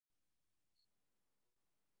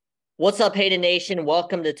What's up, Hayden Nation?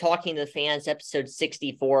 Welcome to Talking to the Fans, episode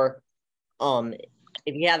 64. If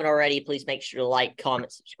you haven't already, please make sure to like,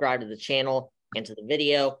 comment, subscribe to the channel and to the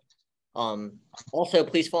video. Also,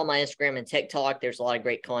 please follow my Instagram and TikTok. There's a lot of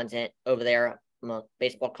great content over there. I'm a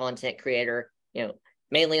baseball content creator,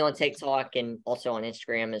 mainly on TikTok and also on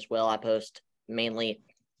Instagram as well. I post mainly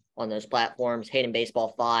on those platforms. Hayden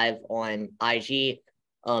Baseball 5 on IG,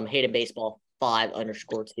 Hayden Baseball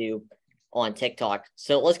 5_2 on TikTok.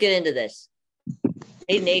 So let's get into this.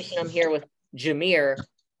 Hayden Nation, I'm here with Jameer.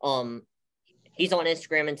 He's on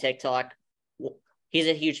Instagram and TikTok. He's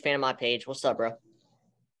a huge fan of my page. What's up, bro?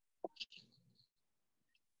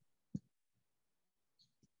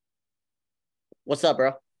 What's up,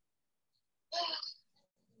 bro?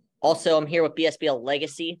 Also, I'm here with BSBL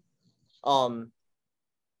Legacy. What's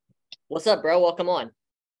up, bro? Welcome on.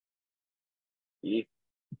 Is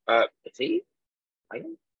he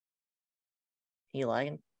lagging? You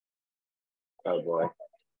lagging? Oh boy. Are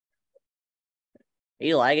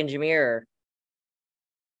you lagging, Jameer? Or?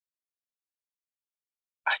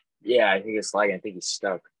 Yeah, I think it's lagging. I think he's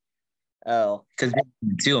stuck. Oh. Because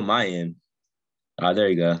two on my end. Oh, there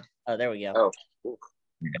you go. Oh, there we go. Oh.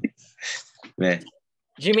 Man.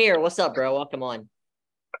 Jameer, what's up, bro? Welcome on.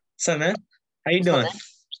 What's up, man? How you What's doing? up,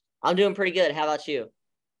 I'm doing pretty good. How about you?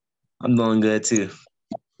 I'm doing good too.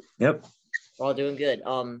 Yep. We're all doing good.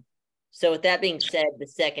 So with that being said, the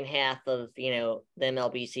second half of, the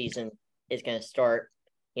MLB season is going to start,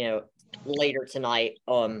 later tonight.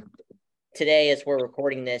 Today, as we're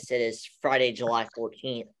recording this, it is Friday, July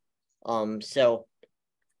 14th.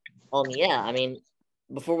 Yeah, I mean,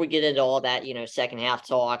 before we get into all that, second half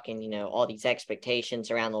talk and, all these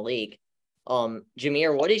expectations around the league,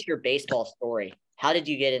 Jameer, what is your baseball story? How did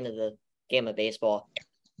you get into the game of baseball?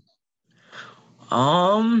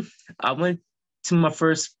 I went to my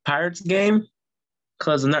first Pirates game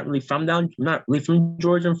because I'm not really from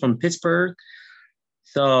Georgia. I'm from Pittsburgh.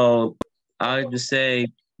 So I just say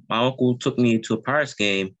my uncle took me to a Pirates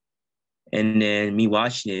game, and then me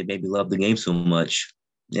watching it made me love the game so much.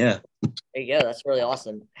 Yeah. There you go. That's really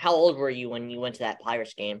awesome. How old were you when you went to that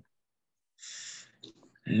Pirates game?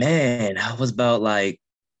 Man, I was about like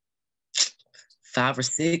 5 or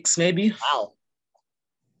 6, maybe. Wow.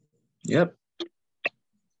 Yep.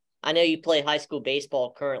 I know you play high school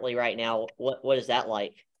baseball currently right now. What is that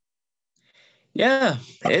like? Yeah,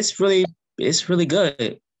 it's really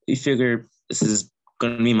good. You figure this is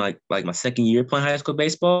gonna be my second year playing high school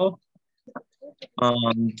baseball.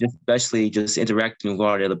 Especially interacting with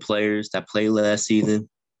all the other players that played last season.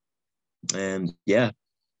 And yeah,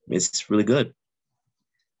 it's really good.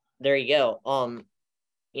 There you go.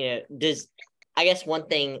 I guess one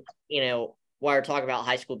thing, while we're talking about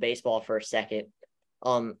high school baseball for a second,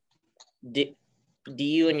 do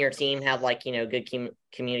you and your team have good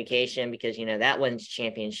communication? Because, that wins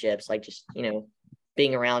championships, just,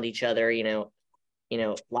 being around each other,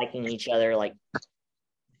 liking each other. Like,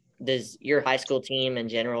 does your high school team in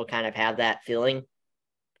general kind of have that feeling?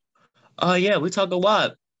 Yeah, we talk a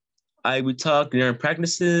lot. We talk during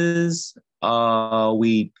practices.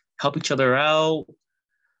 We help each other out.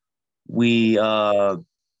 We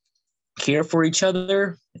care for each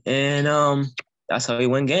other, and that's how we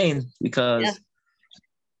win games. Because, yeah.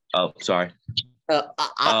 Oh, sorry. I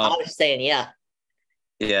was saying, yeah.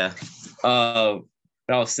 Yeah. What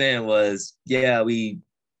I was saying was, yeah, we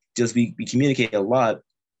communicate a lot,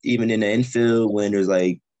 even in the infield when there's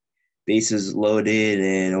bases loaded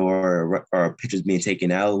and or pitchers being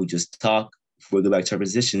taken out. We just talk before we go back to our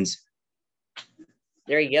positions.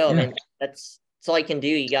 There you go. Yeah. I mean, that's all you can do.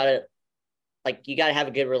 You gotta have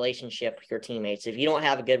a good relationship with your teammates. If you don't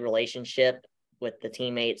have a good relationship with the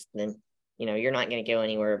teammates, then you're not going to go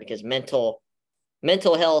anywhere, because mental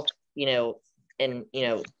health, and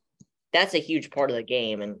that's a huge part of the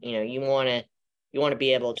game. And you want to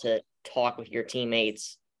be able to talk with your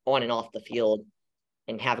teammates on and off the field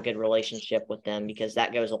and have a good relationship with them, because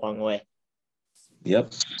that goes a long way.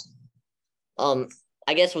 Yep. I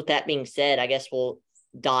guess with that being said, I guess we'll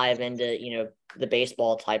dive into the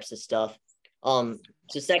baseball types of stuff. So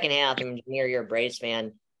second half, I mean, you're a Braves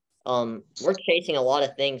fan. We're chasing a lot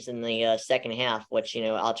of things in the second half, which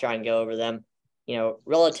I'll try and go over them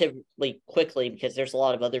relatively quickly, because there's a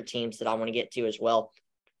lot of other teams that I want to get to as well.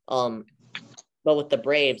 But with the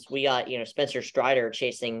Braves, we got Spencer Strider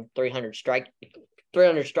chasing 300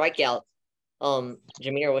 strikeouts.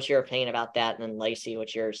 Jameer, what's your opinion about that? And then Lacey,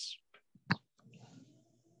 what's yours?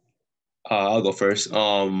 I'll go first.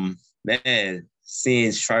 Man,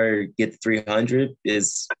 seeing Strider get 300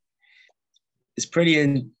 is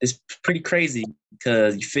pretty crazy,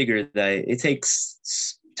 because you figure that it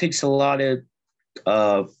takes a lot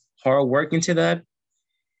of hard work into that.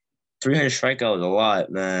 300 strikeouts is a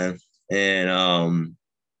lot, man. And I'm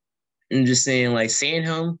just saying, like, seeing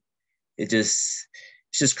him, it's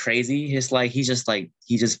just crazy. It's like he just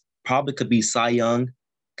probably could be Cy Young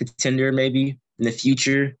contender maybe in the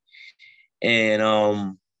future.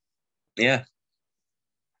 And yeah.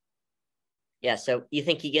 Yeah, so you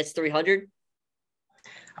think he gets 300?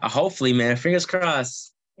 Hopefully, man. Fingers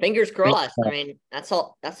crossed. Fingers crossed. I mean, that's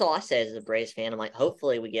all I say as a Braves fan. I'm like,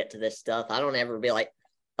 hopefully we get to this stuff. I don't ever be like,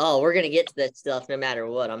 oh, we're gonna get to this stuff no matter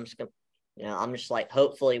what. I'm just like,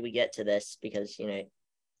 hopefully we get to this because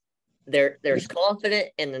there's confident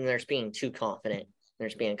and then there's being too confident.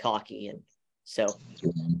 There's being cocky. And so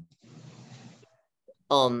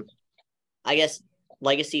I guess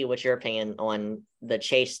Legacy, what's your opinion on the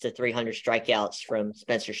chase to 300 strikeouts from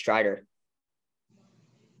Spencer Strider?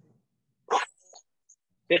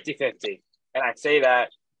 50-50. And I say that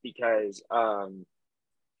because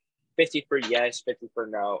 50 for yes, 50 for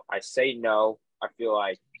no. I say no. I feel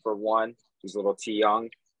like, for one, he's a little too young.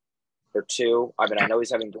 For two, I mean, I know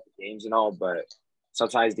he's having good games and all, but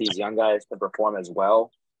sometimes these young guys can perform as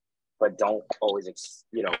well, but don't always,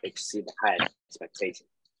 exceed the high expectations.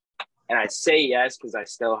 And I say yes because I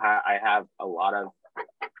have a lot of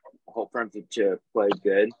hope for him to play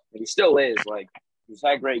good. And he still is. Like, he's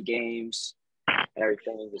had great games and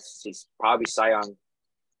everything. He's probably Cy Young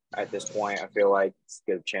at this point. I feel like it's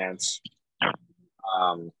a good chance.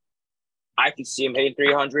 I could see him hitting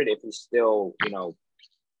 300 if he's still,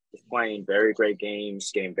 he's playing very great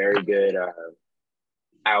games, getting very good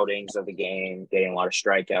outings of the game, getting a lot of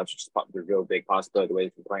strikeouts, which is a real big possibility the way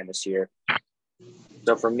he's been playing this year.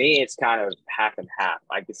 So for me, it's kind of half and half.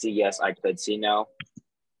 I could see yes, I could see no.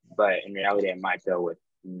 But in reality, I might go with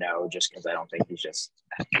no just because I don't think he's just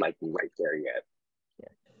like right there yet. Yeah.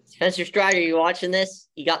 Spencer Strider, you watching this?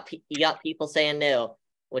 You got people saying no.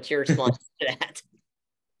 What's your response to that?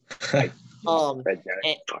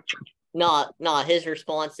 His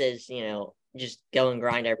response is, just go and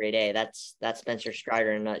grind every day. That's Spencer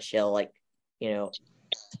Strider in a nutshell. Like,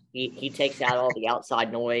 he takes out all the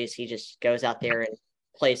outside noise. He just goes out there and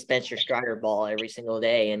plays Spencer Strider ball every single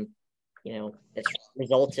day. And, it's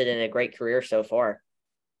resulted in a great career so far.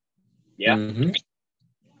 Yeah. Mm-hmm.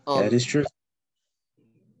 That is true.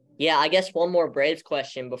 Yeah, I guess one more Braves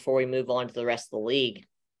question before we move on to the rest of the league.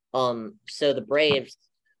 So the Braves,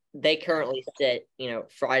 they currently sit,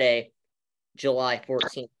 Friday, July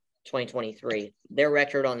 14th, 2023. Their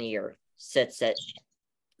record on the year sits at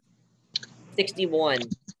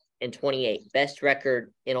 61-28, best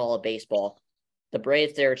record in all of baseball. The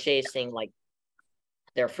Braves, they're chasing like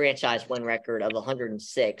their franchise win record of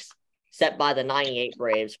 106, set by the 98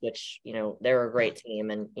 Braves, which, they're a great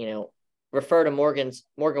team. And, refer to Morgan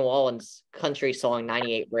Wallen's country song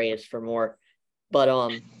 98 Braves for more. But,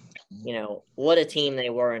 what a team they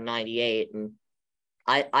were in 98. And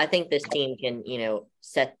I think this team can,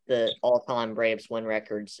 set the all-time Braves win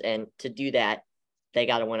records. And to do that, they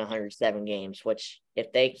got to win 107 games, which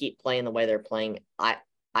if they keep playing the way they're playing, I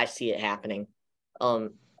see it happening.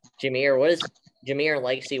 Jameer and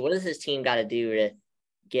Legacy, what does this team got to do to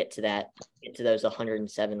get to those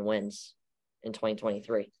 107 wins in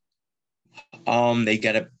 2023? They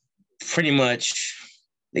got to pretty much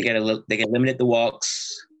they got to limit the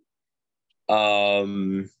walks. Our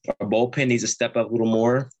bullpen needs to step up a little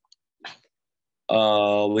more.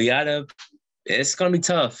 It's gonna be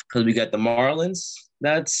tough because we got the Marlins.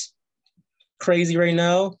 That's crazy right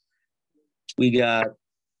now. We got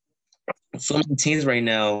so many teams right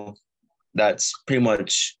now that's pretty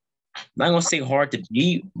much not gonna say hard to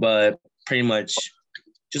beat, but pretty much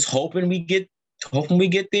just hoping we get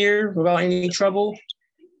there without any trouble.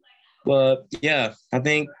 But yeah, I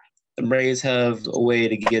think the Braves have a way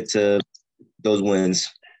to get to those wins.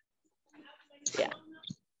 Yeah.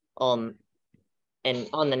 And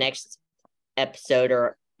on the next episode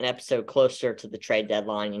or an episode closer to the trade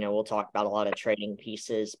deadline, we'll talk about a lot of trading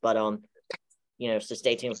pieces, but so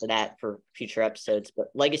stay tuned for that for future episodes.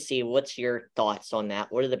 But Legacy, what's your thoughts on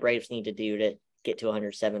that? What do the Braves need to do to get to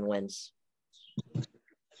 107 wins?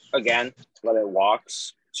 Again, limit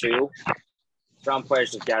walks too. Some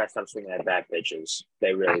players just gotta stop swinging at bad pitches.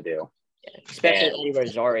 They really do. Yeah, especially Eddie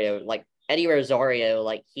Rosario. Like Eddie Rosario,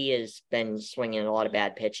 he has been swinging a lot of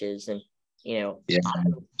bad pitches, and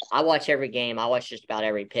I watch every game. I watch just about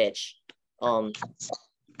every pitch. And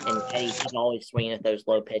he's always swinging at those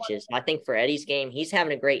low pitches. I think for Eddie's game, he's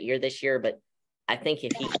having a great year this year, but I think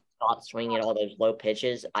if he stops swinging at all those low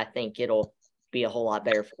pitches, I think it'll be a whole lot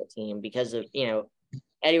better for the team because of,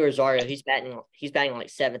 Eddie Rosario, he's batting like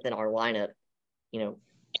seventh in our lineup.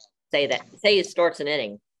 Say he starts an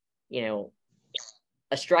inning,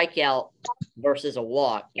 a strikeout versus a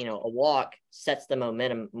walk, a walk sets the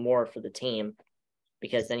momentum more for the team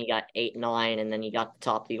because then you got 8, 9, and then you got the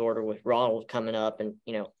top of the order with Ronald coming up, and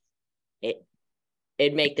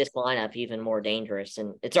it'd make this lineup even more dangerous,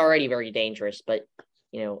 and it's already very dangerous. But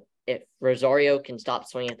if Rosario can stop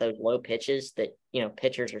swinging at those low pitches that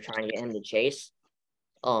pitchers are trying to get him to chase,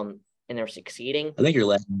 and they're succeeding. I think you're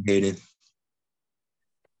lagging, Hayden.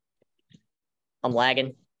 I'm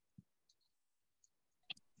lagging.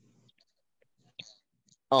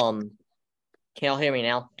 Can y'all hear me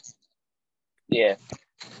now? Yeah.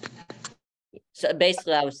 So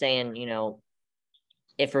basically, I was saying,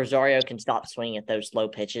 if Rosario can stop swinging at those low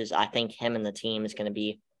pitches, I think him and the team is going to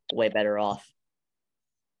be way better off.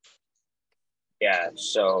 Yeah.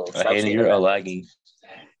 So Hayden, you're lagging.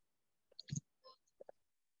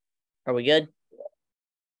 Are we good?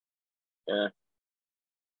 Yeah.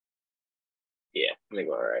 Yeah, I think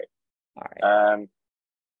we're all right. All right.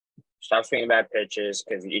 Stop swinging bad pitches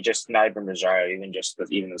because you just not even Rosario,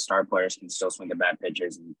 even the star players can still swing the bad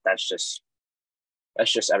pitches, and that's just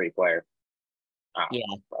every player. Yeah.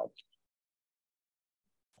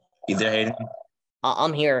 You there, Hayden?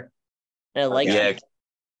 I'm here. Yeah.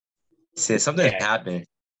 See, something happened.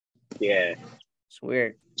 Yeah. It's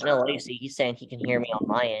weird. No, Lacey, he's saying he can hear me on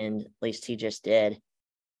my end. At least he just did.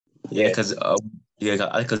 Yeah, because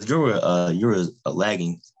you were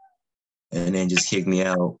lagging, and then just kicked me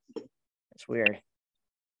out. That's weird.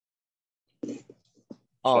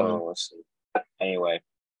 So let's see. Anyway,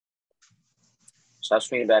 stop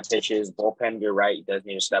swinging bad pitches. Bullpen, you're right, does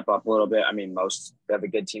need to step up a little bit. I mean, most of the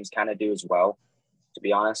good teams kind of do as well. To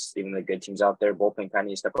be honest, even the good teams out there, bullpen kind of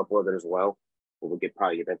need to step up a little bit as well. But we'll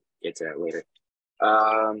probably get to that later.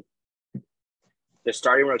 The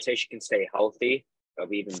starting rotation can stay healthy. It'll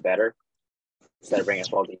be even better. Instead of bringing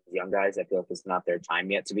up all these young guys, I feel like it's not their time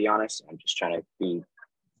yet, to be honest. I'm just trying to be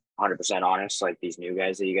 100% honest. Like, these new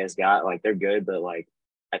guys that you guys got, like, they're good, but, like,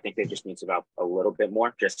 I think they just need to develop a little bit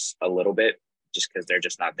more, just a little bit, just because they're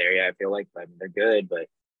just not there yet, I feel like. But they're good, but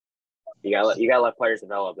you gotta let players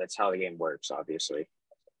develop. That's how the game works, obviously.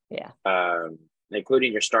 Yeah.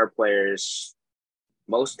 Including your star players,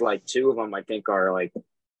 most, like, 2 of them, I think, are, like,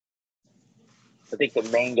 I think the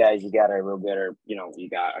main guys you got are real good. Or you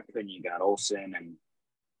got Olsen, and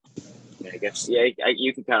I guess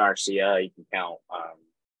you can count Arcia, you can count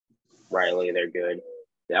Riley. They're good.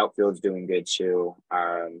 The outfield's doing good too.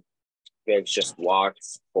 It's just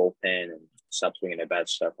walks, bullpen, and stop swinging at bad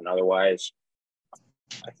stuff. And otherwise,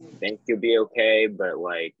 I think you'll be okay. But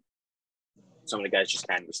like, some of the guys just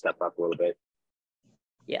kind of step up a little bit.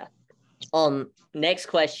 Yeah. Next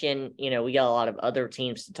question, we got a lot of other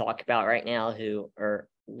teams to talk about right now who are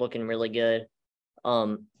looking really good.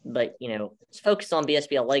 But let's focus on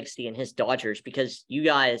BSBL Legacy and his Dodgers, because you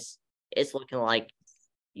guys, it's looking like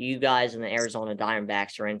you guys and the Arizona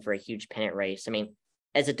Diamondbacks are in for a huge pennant race. I mean,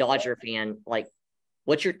 as a Dodger fan, like,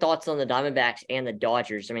 what's your thoughts on the Diamondbacks and the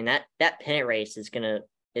Dodgers? I mean, that pennant race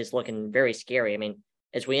is looking very scary. I mean,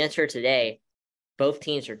 as we enter today, both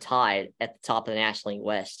teams are tied at the top of the National League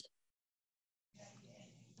West.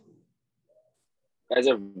 As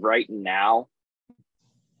of right now,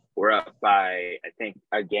 we're up by, I think,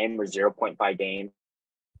 a game or 0.5 games.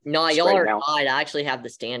 No, y'all are tied. I actually have the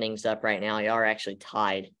standings up right now. Y'all are actually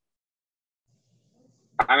tied.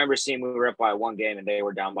 I remember seeing we were up by 1 game and they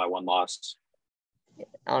were down by 1 loss.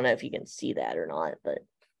 I don't know if you can see that or not, but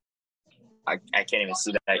I can't even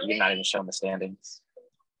see that. You're not even showing the standings.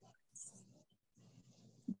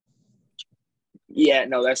 Yeah,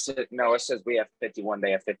 no, that's it. No, it says we have 51.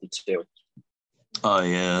 They have 52. Oh,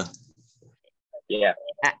 yeah. Yeah.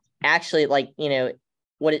 Actually, like,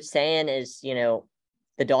 what it's saying is,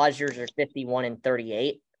 the Dodgers are 51 and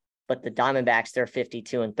 38, but the Diamondbacks, they're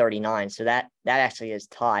 52 and 39. So that actually is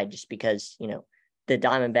tied, just because, the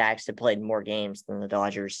Diamondbacks have played more games than the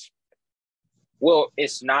Dodgers. Well,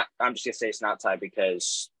 it's not. I'm just going to say it's not tied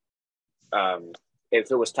because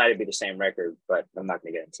if it was tied, it'd be the same record, but I'm not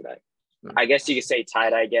going to get into that. I guess you could say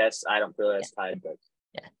tied, I guess. I don't feel that's tied, but.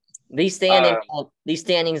 Yeah. These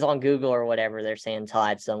standings on Google or whatever, they're saying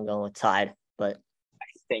tied, so I'm going with tied. But I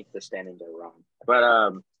think the standings are wrong. But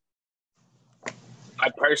I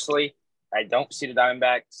don't see the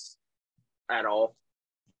Diamondbacks at all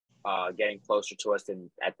getting closer to us than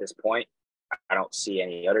at this point. I don't see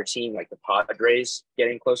any other team like the Padres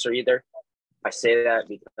getting closer either. I say that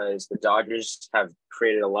because the Dodgers have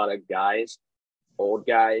created a lot of guys, old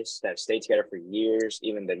guys that have stayed together for years.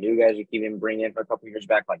 Even the new guys you keep even bringing in for a couple of years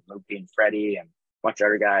back, like Mookie and Freddie and a bunch of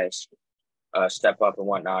other guys, step up and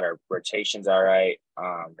whatnot. Our rotation's all right.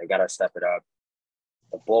 They got to step it up.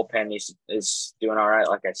 The bullpen is doing all right.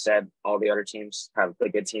 Like I said, all the other teams the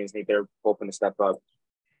good teams need their bullpen to step up.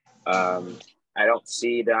 I don't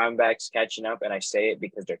see the Diamondbacks catching up, and I say it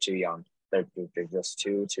because they're too young. They're just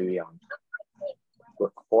too young.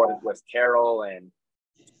 With Carroll and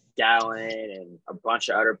Gallen and a bunch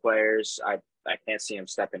of other players, I can't see them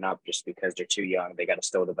stepping up just because they're too young. They got to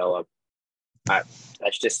still develop.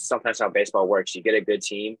 That's just sometimes how baseball works. You get a good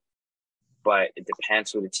team, but it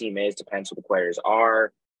depends who the team is, depends who the players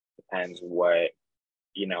are, depends what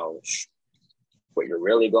you're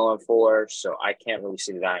really going for. So I can't really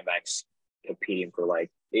see the Diamondbacks competing for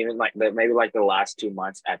maybe the last 2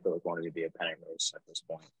 months. I feel like wanting to be a pennant race at this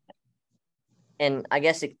point. And I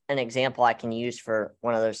guess an example I can use for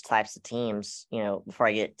one of those types of teams, before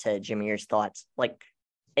I get to Jameer's thoughts, like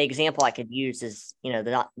an example I could use is,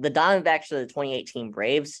 the Diamondbacks are the 2018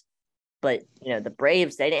 Braves, but, the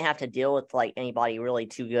Braves, they didn't have to deal with like anybody really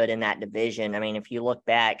too good in that division. I mean, if you look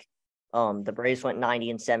back, the Braves went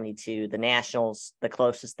 90-72, the Nationals, the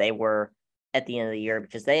closest they were at the end of the year,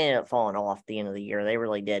 because they ended up falling off at the end of the year. They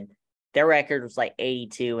really did. Their record was like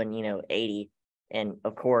 82 and, 80. And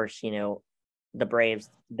of course, the Braves,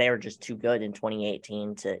 they were just too good in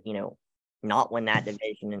 2018 to, not win that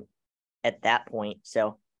division at that point.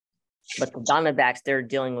 So, but the Diamondbacks, they're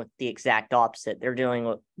dealing with the exact opposite. They're dealing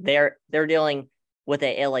with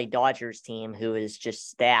a LA Dodgers team who is just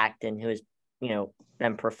stacked and who has,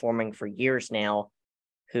 been performing for years now,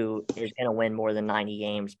 who is going to win more than 90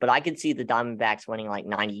 games. But I could see the Diamondbacks winning like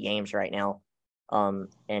 90 games right now.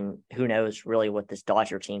 And who knows really what this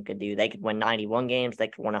Dodger team could do. They could win 91 games. They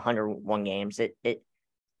could win 101 games. It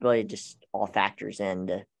really just all factors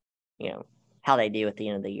into, how they do at the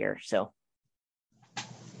end of the year. So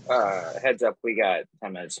heads up, we got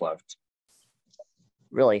 10 minutes left.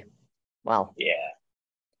 Really? Wow. Yeah.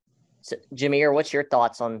 So Jameer, what's your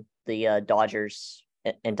thoughts on the Dodgers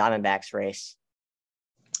and Diamondbacks race?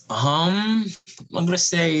 I'm gonna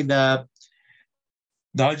say that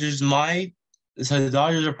the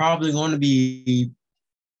Dodgers are probably going to be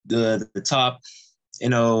the top,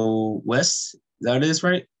 West. That is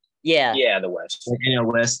right. Yeah. Yeah, the West.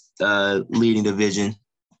 West, leading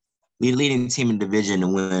team in division to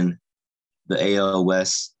win the AL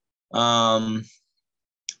West. I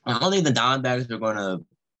don't think the Diamondbacks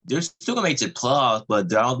they're still gonna make the playoffs,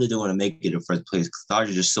 but I don't think they're gonna make it in first place because the Dodgers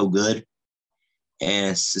are just so good,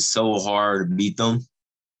 and it's just so hard to beat them.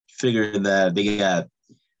 Figure that they got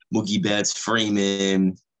Mookie Betts,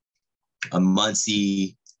 Freeman,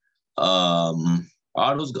 Muncy, all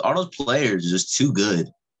those players are just too good.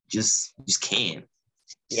 Just can't.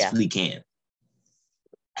 Just really can't.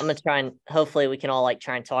 I'm gonna try and hopefully we can all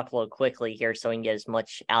try and talk a little quickly here so we can get as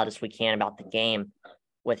much out as we can about the game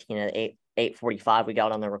with 8:45 we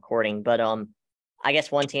got on the recording. But I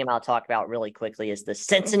guess one team I'll talk about really quickly is the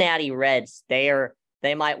Cincinnati Reds. They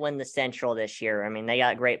might win the Central this year. I mean, they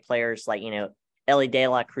got great players like Elly De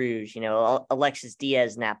La Cruz, Alexis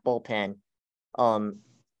Diaz in that bullpen.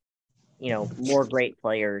 More great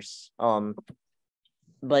players.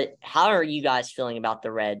 But how are you guys feeling about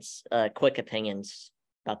the Reds? Quick opinions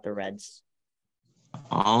about the Reds.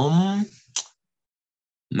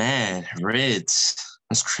 Man, Reds.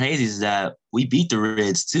 What's crazy is that we beat the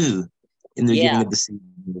Reds too in the beginning of the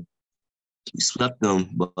season. We swept them,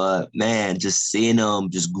 but man, just seeing them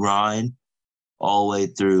just grind all the way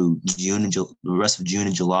through the rest of June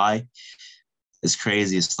and July, it's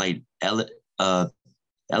crazy. It's like Elly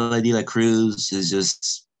De La Cruz is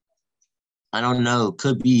just, I don't know,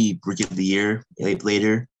 could be Rookie of the Year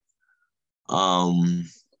later. You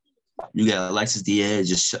got Alexis Diaz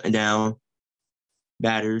just shutting down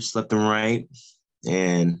batters left and right,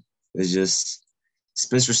 and it's just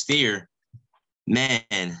Spencer Steer,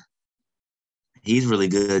 man, he's really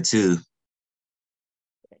good too.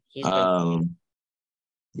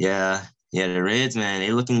 Yeah, the Reds, man,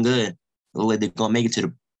 they looking good. Look like they're gonna make it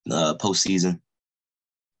to the postseason.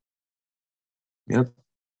 Yep.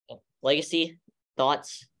 Legacy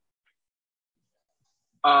thoughts?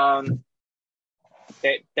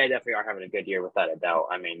 They definitely are having a good year without a doubt.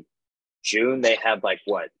 I mean, June they had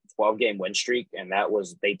 12-game win streak, and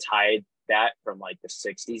they tied that from the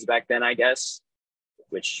 60s back then, I guess,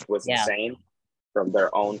 which was insane from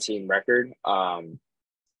their own team record.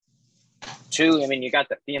 Two, I mean, you got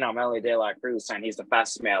the phenom Elly De La Cruz, and he's the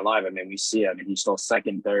fastest man alive. I mean, we see him, and he's still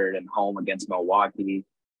second, third, and home against Milwaukee.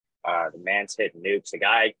 The man's hitting nukes. The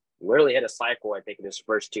guy literally hit a cycle, I think, in his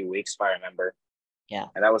first 2 weeks, if I remember. Yeah.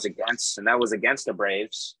 And that was against the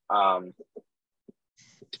Braves.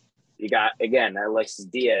 You got, again, Alexis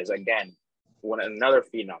Diaz, again, another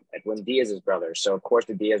phenom, Edwin Diaz's brother. So, of course,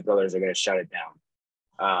 the Diaz brothers are going to shut it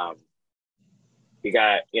down. You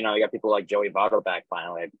got people like Joey Votto back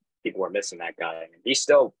finally. People were missing that guy. I mean, he's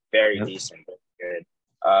still very decent, but good.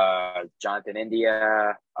 Jonathan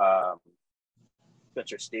India,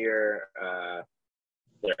 Spencer Steer.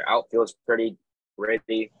 Their outfield's pretty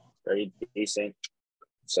gritty, very decent.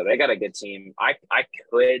 So they got a good team. I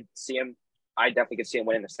could see him. I definitely could see him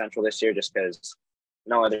winning the Central this year, just because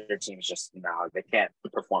no other teams they can't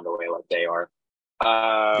perform the way like they are.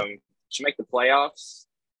 To make the playoffs,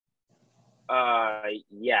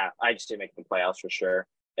 yeah, I just make the playoffs for sure.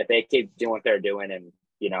 If they keep doing what they're doing, and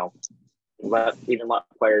let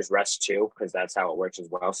players rest too, because that's how it works as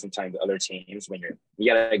well. Sometimes other teams, when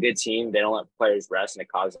you got a good team, they don't let players rest, and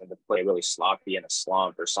it causes them to play really sloppy in a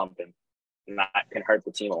slump or something, and that can hurt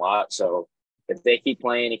the team a lot. So if they keep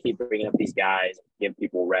playing and keep bringing up these guys, give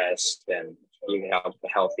people rest, and keep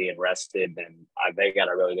healthy and rested, then they got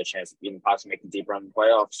a really good chance of even possibly making deep run in the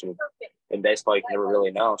playoffs. And in baseball, you can never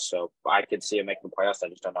really know. So I could see them making the playoffs. I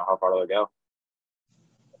just don't know how far they'll go.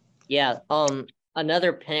 Yeah.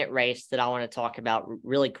 Another pennant race that I want to talk about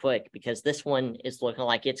really quick, because this one is looking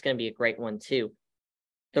like it's going to be a great one too.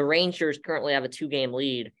 The Rangers currently have a 2-game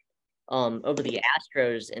lead over the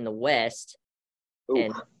Astros in the West. Ooh.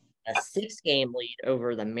 And a 6-game lead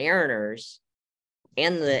over the Mariners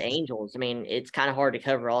and the Angels. I mean, it's kind of hard to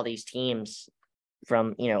cover all these teams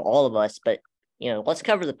from, all of us, but, let's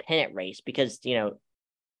cover the pennant race, because,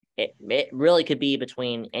 it really could be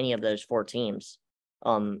between any of those 4 teams.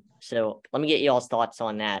 So let me get y'all's thoughts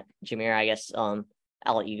on that. Jameer, I guess, I'll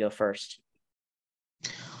let you go first.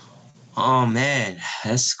 Oh man,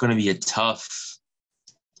 it's going to be a tough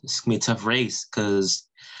race, because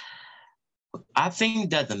I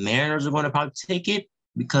think that the Mariners are going to probably take it,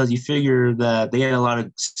 because you figure that they had a lot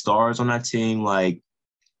of stars on that team, like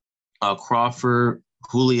Crawford,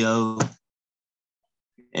 Julio,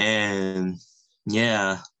 and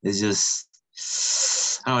yeah, it's just,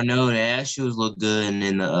 I don't know, the Astros look good, and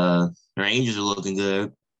then the Rangers are looking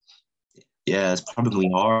good. Yeah, it's probably going to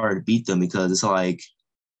be hard to beat them, because it's like,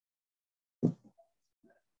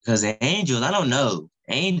 because the Angels, I don't know.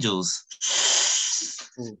 Angels,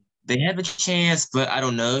 they have a chance, but I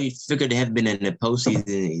don't know. You figure they haven't been in the postseason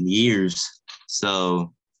in years.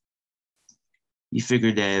 So you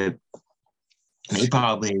figure that Angels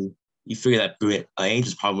probably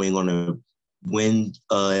ain't going to win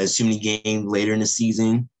too many games later in the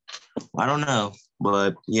season. I don't know.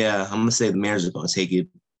 But yeah, I'm going to say the Mariners are going to take it.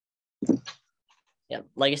 Yeah.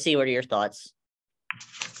 Legacy, what are your thoughts?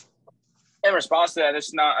 In response to that,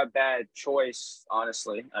 it's not a bad choice,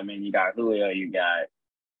 honestly. I mean, you got Julio, you got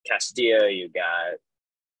Castillo, you got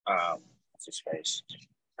what's his face,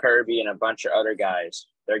 Kirby, and a bunch of other guys.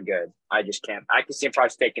 They're good. I just can't. I can see him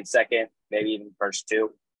probably taking second, maybe even first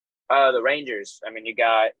 2. The Rangers. I mean, they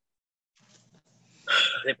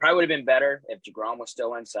probably would have been better if DeGrom was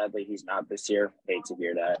still in. Sadly, he's not this year. Hate to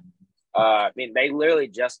hear that. I mean, they literally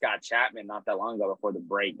just got Chapman not that long ago before the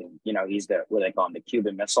break, and he's what they call him, the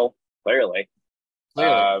Cuban Missile. Clearly.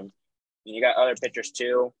 You got other pitchers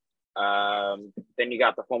too. Then you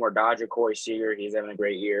got the former Dodger, Corey Seager. He's having a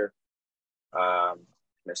great year.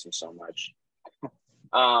 Miss him so much.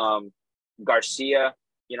 Garcia,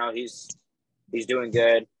 he's doing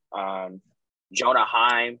good. Jonah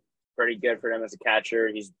Heim, pretty good for him as a catcher.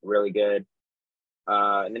 He's really good.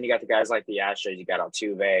 And then you got the guys like the Astros. You got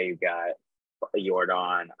Altuve. You got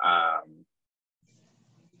Jordan.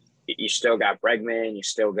 You still got Bregman. You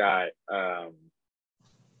still got I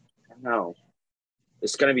don't know.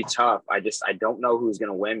 It's going to be tough. I don't know who's going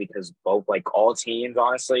to win, because both, all teams,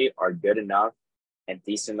 honestly, are good enough and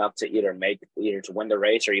decent enough to either to win the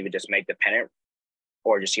race, or even just make the pennant,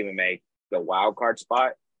 or just even make the wild card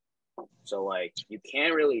spot. So, you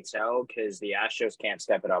can't really tell, because the Astros can't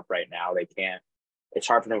step it up right now. They can't. It's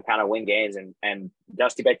hard for them to kind of win games. And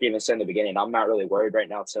Dusty Baker even said in the beginning, I'm not really worried right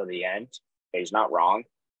now till the end. He's not wrong.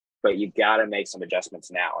 But you got to make some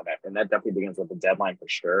adjustments now. And that definitely begins with the deadline for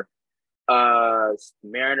sure.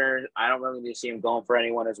 Mariners, I don't really see them going for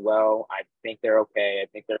anyone as well. I think they're okay. I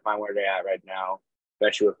think they're fine where they're at right now,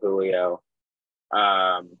 especially with Julio.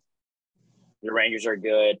 The Rangers are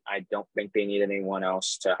good. I don't think they need anyone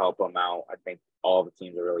else to help them out. I think all the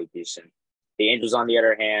teams are really decent. The Angels, on the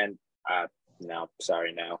other hand, no.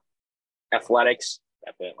 Athletics,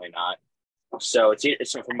 definitely not. So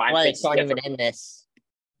it's from my Athletics aren't even in this.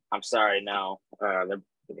 I'm sorry, no. They're going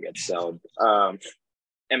to get sold.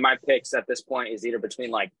 And my picks at this point is either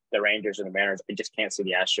between the Rangers or the Mariners. I just can't see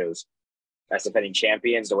the Astros as defending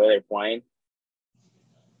champions the way they're playing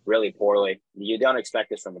really poorly. You don't expect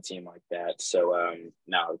this from a team like that. So,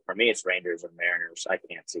 no, for me, it's Rangers or Mariners. I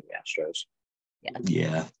can't see the Astros.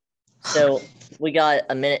 Yeah. So we got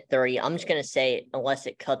a minute 30. I'm just gonna say, unless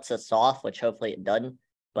it cuts us off, which hopefully it doesn't,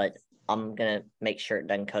 but I'm gonna make sure it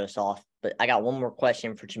doesn't cut us off. But I got one more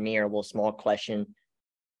question for Jameer, a little small question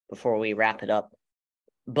before we wrap it up.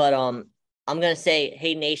 But I'm gonna say,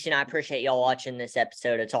 hey Nation, I appreciate y'all watching this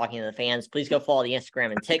episode of Talking to the Fans. Please go follow the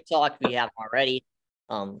Instagram and TikTok if you haven't already.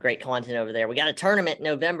 Great content over there. We got a tournament in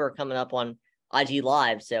November coming up on IG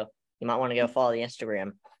Live, so you might want to go follow the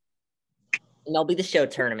Instagram. And that'll be the show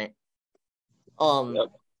tournament. Yep.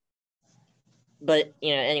 But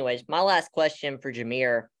anyways, my last question for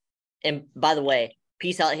Jameer, and by the way,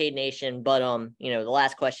 peace out, Hayden Nation. But the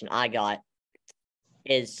last question I got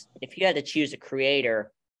is, if you had to choose a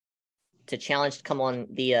creator to challenge to come on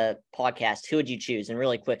the podcast, who would you choose? And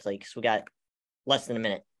really quickly, because we got less than a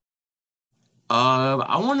minute. I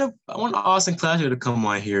want Austin Clasher to come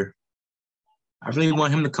on here. I really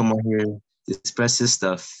want him to come on here to express his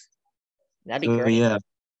stuff. That'd be great. Yeah.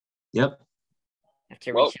 Yep. I have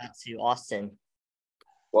to reach out to Austin.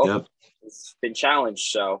 Well, Yep. It's been challenged,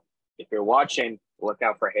 so if you're watching, look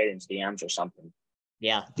out for Hayden's DMs or something.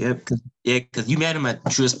 Yeah. Yep. Because you met him at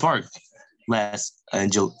Truist Park last in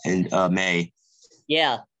May.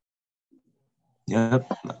 Yeah. Yep.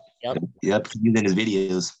 Yep. You in his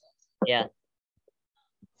videos. Yeah.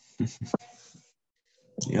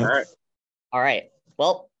 Yep. All right.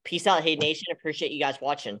 Well, peace out, Hayden Nation. Appreciate you guys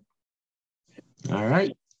watching. All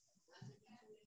right.